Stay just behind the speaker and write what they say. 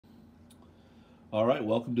All right,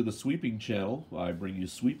 welcome to the sweeping channel. I bring you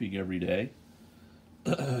sweeping every day.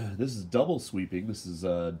 This is double sweeping. This is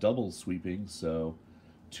double sweeping, so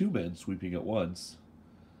two men sweeping at once.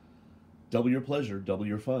 Double your pleasure, double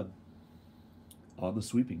your fun on the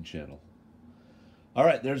sweeping channel. All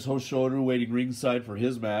right, there's Hoshoryu waiting ringside for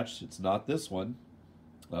his match. It's not this one,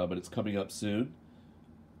 but it's coming up soon.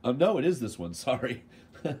 No, it is this one, sorry.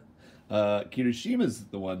 Kirishima's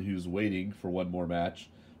the one who's waiting for one more match.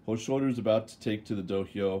 Hoshoryu's about to take to the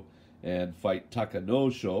dohyo and fight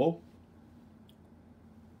Takanosho.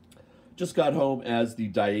 Just got home as the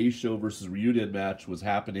Daisho versus Ryuden match was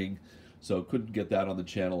happening, so couldn't get that on the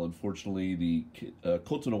channel. Unfortunately, the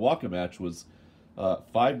Kotonowaka match was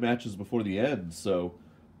 5 matches before the end, so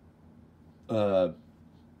no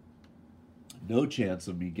chance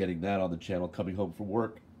of me getting that on the channel coming home from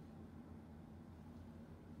work.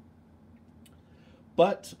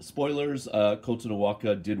 But, spoilers,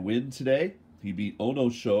 Kotonowaka did win today. He beat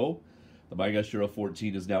Onosho. The Maegashira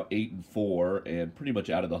 14 is now 8-4 and pretty much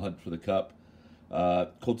out of the hunt for the cup.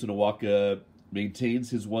 Kotonowaka maintains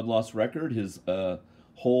his one-loss record, his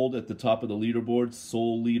hold at the top of the leaderboard,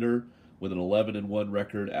 sole leader with an 11-1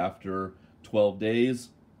 record after 12 days.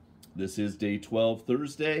 This is day 12,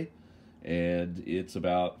 Thursday, and it's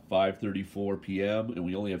about 5:34 p.m., and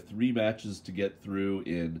we only have 3 matches to get through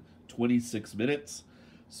in 26 minutes.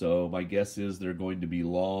 So my guess is they're going to be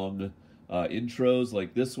long intros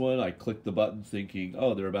like this one. I clicked the button thinking,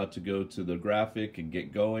 oh, they're about to go to the graphic and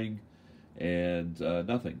get going, and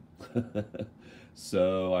nothing.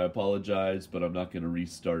 So I apologize, but I'm not going to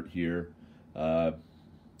restart here. I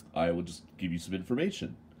will just give you some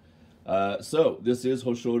information. So this is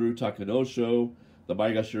Hoshoryu Takanosho. The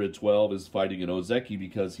Maegashira 12 is fighting an Ozeki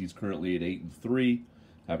because he's currently at 8-3.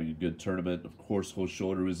 Having a good tournament. Of course,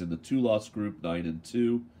 Hoshoryu is in the 2-loss group,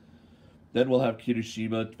 9-2. Then we'll have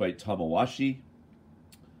Kirishima fight Tamawashi.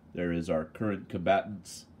 There is our current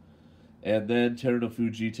combatants. And then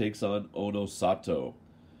Terunofuji takes on Ono Sato,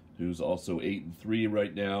 who's also 8-3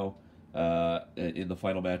 right now. In the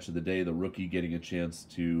final match of the day, the rookie getting a chance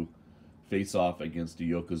to face off against a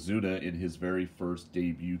Yokozuna in his very first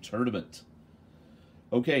debut tournament.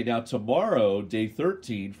 Okay, now tomorrow, day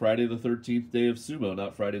 13, Friday the 13th day of sumo,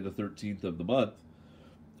 not Friday the 13th of the month,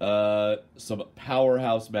 some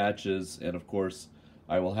powerhouse matches, and of course,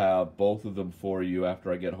 I will have both of them for you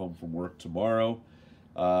after I get home from work tomorrow.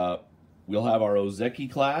 We'll have our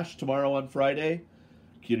Ozeki clash tomorrow on Friday,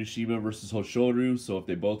 Kirishima versus Hoshoryu, so if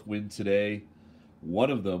they both win today,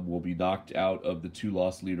 one of them will be knocked out of the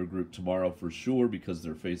 2-loss leader group tomorrow for sure because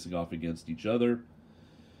they're facing off against each other.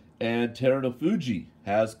 And Terunofuji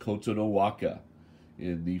has Kotonowaka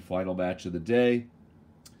in the final match of the day.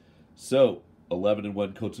 So,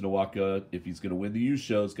 11-1 Kotonowaka, if he's going to win the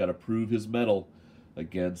Yusho, has got to prove his mettle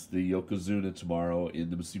against the Yokozuna tomorrow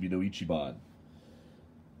in the Musubi no Ichiban.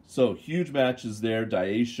 So, huge matches there.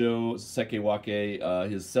 Daisho, Sekewake,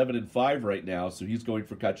 he's 7-5 right now, so he's going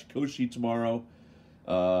for Kachikoshi tomorrow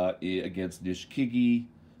against Nishikigi.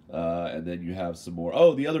 And then you have some more.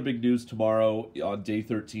 Oh, the other big news tomorrow on day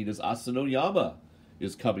 13 is Asanoyama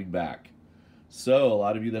is coming back. So, a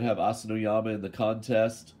lot of you that have Asanoyama in the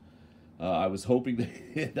contest, I was hoping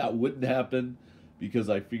that that wouldn't happen because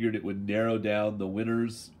I figured it would narrow down the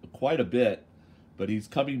winners quite a bit. But he's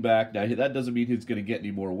coming back. Now, that doesn't mean he's going to get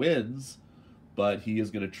any more wins, but he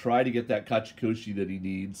is going to try to get that Kachikoshi that he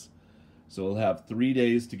needs. So, he'll have 3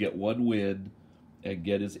 days to get 1 win and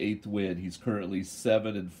get his 8th win. He's currently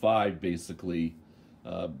 7-5 basically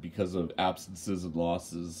because of absences and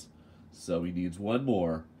losses. So he needs 1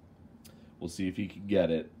 more. We'll see if he can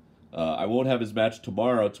get it. I won't have his match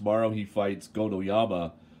tomorrow. Tomorrow he fights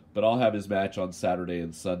Gonoyama, but I'll have his match on Saturday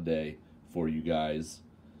and Sunday for you guys.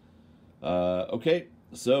 Okay,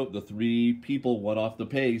 so the 3 people one off the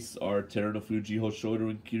pace are Terunofuji,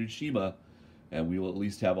 Hoshoryu, and Kirishima, and we will at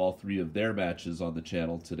least have all 3 of their matches on the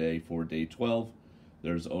channel today for day 12.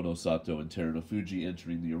 There's Ono Sato and Terunofuji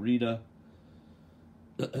entering the arena.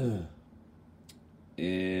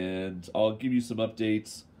 And I'll give you some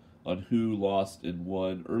updates on who lost and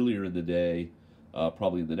won earlier in the day,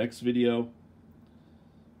 probably in the next video,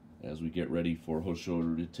 as we get ready for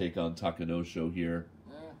Hoshoryu to take on Takanosho here.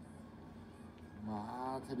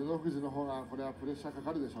 まあ、照ノ富士の方がこれはプレッシャーか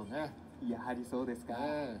かるでしょうね。やはりそうですか。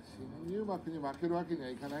新入幕に負けるわけには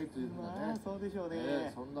いかないというのがね。そうでしょう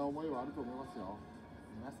ね。そんな思いはあると思いますよ。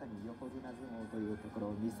まさに横綱相撲というところ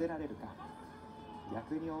を見せられるか。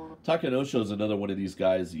Takanosho is another one of these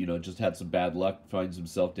guys, you know, just had some bad luck, finds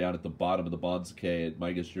himself down at the bottom of the Banzuke at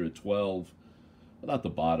Maegashira 12. Well, not the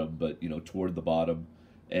bottom, but, you know, toward the bottom.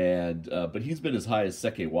 And but he's been as high as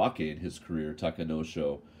Sekewake in his career,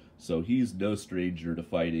 Takanosho. So he's no stranger to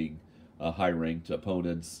fighting high-ranked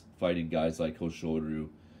opponents, fighting guys like Hoshoryu,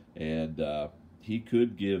 and he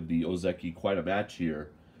could give the Ozeki quite a match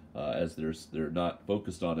here, as they're not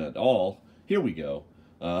focused on it at all. Here we go.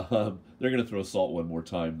 They're going to throw salt one more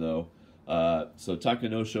time, though. So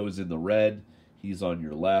Takanosho is in the red. He's on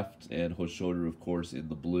your left, and Hoshoryu, of course, in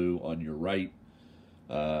the blue on your right.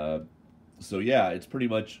 So yeah, it's pretty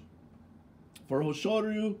much for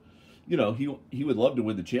Hoshoryu. You know, he would love to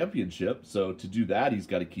win the championship. So to do that, he's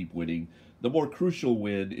got to keep winning. The more crucial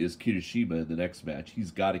win is Kirishima in the next match. He's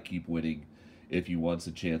got to keep winning if he wants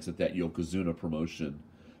a chance at that Yokozuna promotion.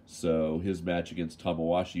 So his match against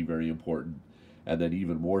Tamawashi, very important. And then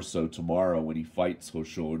even more so tomorrow when he fights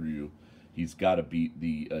Hoshoryu, he's got to beat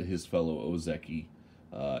his fellow Ozeki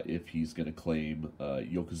if he's going to claim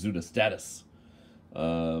Yokozuna status.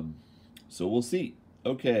 So we'll see.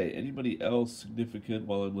 Okay, anybody else significant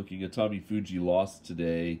while I'm looking at Tommy Fuji lost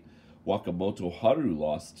today. Wakamoto Haru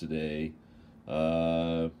lost today.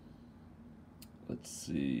 Let's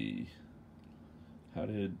see.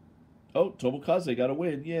 Tomokaze got a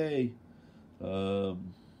win. Yay.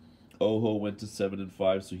 Oho went to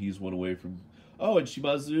 7-5, so he's one away from... Oh, and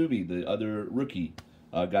Shimazumi, the other rookie,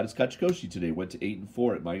 got his Kachikoshi today. Went to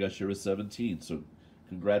 8-4 at Maegashira 17, so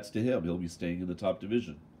congrats to him. He'll be staying in the top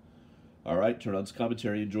division. All right, turn on some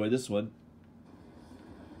commentary. Enjoy this one.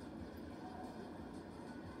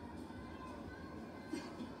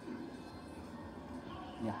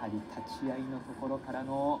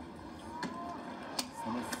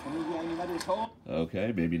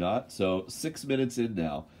 Okay, maybe not. So 6 minutes in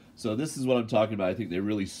now. So this is what I'm talking about. I think they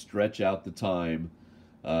really stretch out the time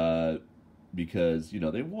because, you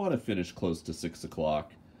know, they want to finish close to 6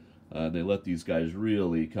 o'clock. They let these guys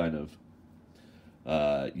really kind of,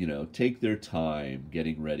 you know, take their time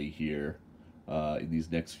getting ready here in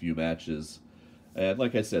these next few matches. And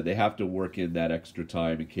like I said, they have to work in that extra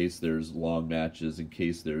time in case there's long matches, in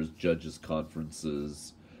case there's judges'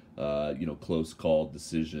 conferences, you know, close call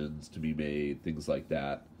decisions to be made, things like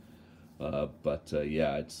that.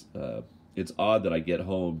 Yeah, it's odd that I get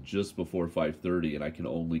home just before 5:30 and I can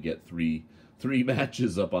only get three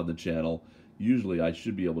matches up on the channel. Usually I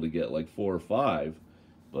should be able to get like 4 or 5,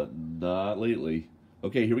 but not lately.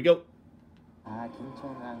 Okay, here we go.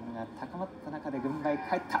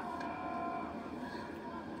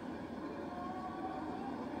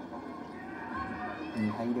 2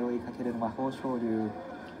敗で追いかけるのは豊昇龍、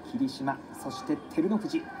霧島、そして照ノ富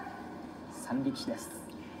士、3力士です。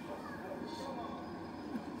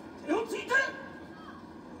手をついて。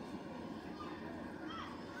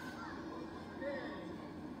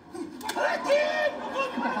低く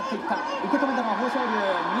かかっていった。受け止めたのは豊昇龍、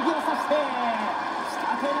右を差して、下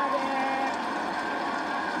手投げ。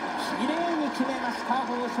きれいに決めました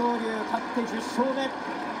豊昇龍、勝って10勝目。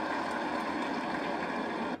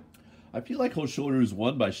 I feel like Hoshoryu's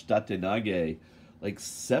won by Shitatenage like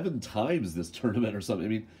 7 times this tournament or something. I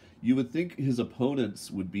mean, you would think his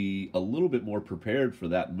opponents would be a little bit more prepared for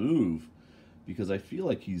that move because I feel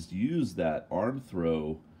like he's used that arm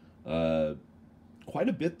throw quite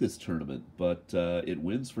a bit this tournament. But it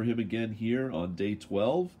wins for him again here on day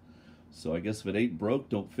 12. So I guess if it ain't broke,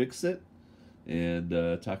 don't fix it. And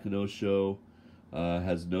Takanosho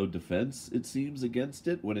has no defense, it seems, against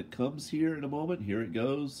it when it comes here in a moment. Here it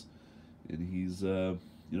goes. And he's, you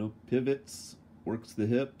know, pivots, works the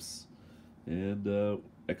hips, and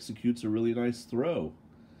executes a really nice throw.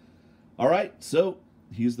 All right, so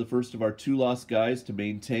he's the first of our 2 lost guys to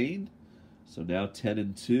maintain. So now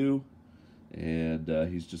 10-2, and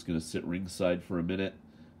he's just going to sit ringside for a minute,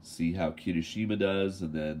 see how Kirishima does,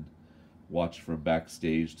 and then watch from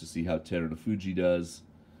backstage to see how Terunofuji does.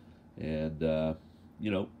 And,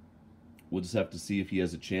 you know, we'll just have to see if he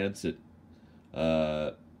has a chance at...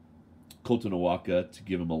 Kotonowaka to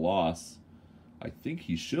give him a loss. I think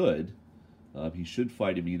he should. He should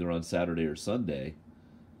fight him either on Saturday or Sunday.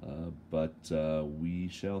 But we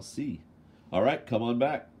shall see. All right, come on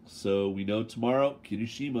back. So we know tomorrow,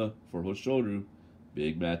 Kirishima for Hoshoryu.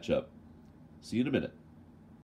 Big matchup. See you in a minute.